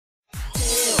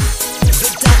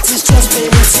feelings,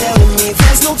 baby, telling me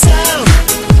there's no time.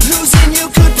 Losing you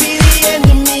could be the end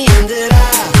of me, and that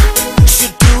I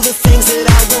should do the things that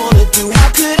I wanna do. How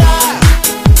could I,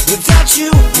 without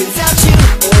you, without you?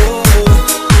 Oh,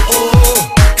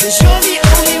 oh, 'cause you're the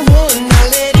only one I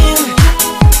let in.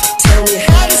 Tell me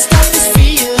how to stop this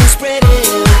feeling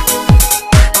spreading.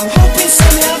 I'm hoping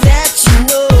somehow that you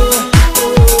know.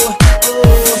 Oh, oh,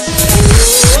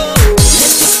 oh.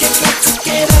 Let's just get back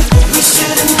together. We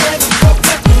should have never broke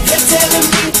up. They're telling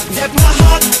me that my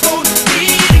heart won't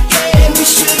beat again. We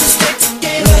should have stayed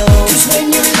together, 'cause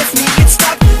when you left me it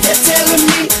stopped. They're telling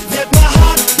me that my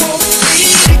heart won't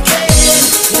beat again.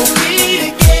 Won't beat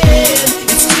again.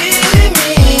 It's killing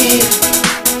me.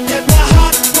 That my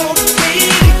heart won't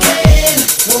beat again.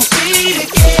 Won't beat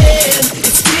again.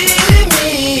 It's killing me.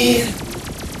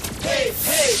 Hey,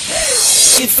 hey, hey.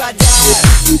 If I died,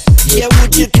 yeah,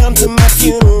 would you come to my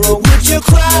funeral? Would you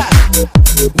cry?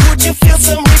 Would you feel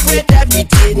some regret that we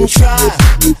didn't try?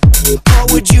 Or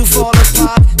would you fall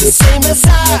apart the same as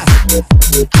I?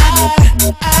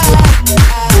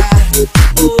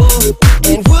 Oh,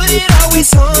 and would it always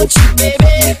haunt you,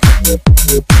 baby,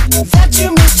 that you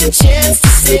missed your chance to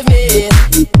save me?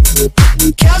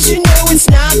 'Cause you know it's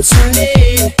not too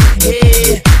late.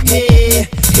 Hey, hey,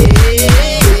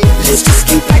 hey. Let's just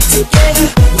get back together.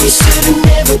 We should have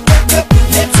never broke up.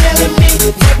 They're telling me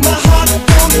that my heart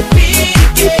won't beat